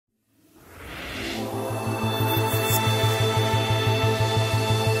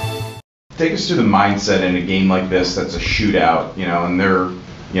take us through the mindset in a game like this that's a shootout, and they're,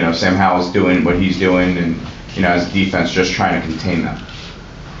 Sam Howell's doing what he's doing, and, as a defense, just trying to contain them.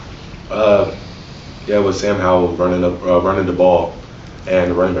 Yeah, with Sam Howell running the ball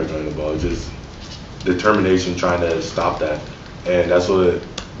and the running back running the ball, just determination trying to stop that. And that's what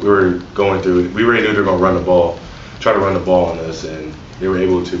we were going through. We already knew they were going to try to run the ball on us, and they were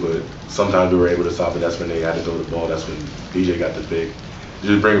able to, but sometimes we were able to stop it. That's when they had to throw the ball. That's when DJ got the pick.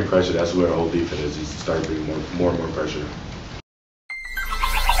 Just bringing pressure. That's where our whole defense is. Just started bringing more and more pressure.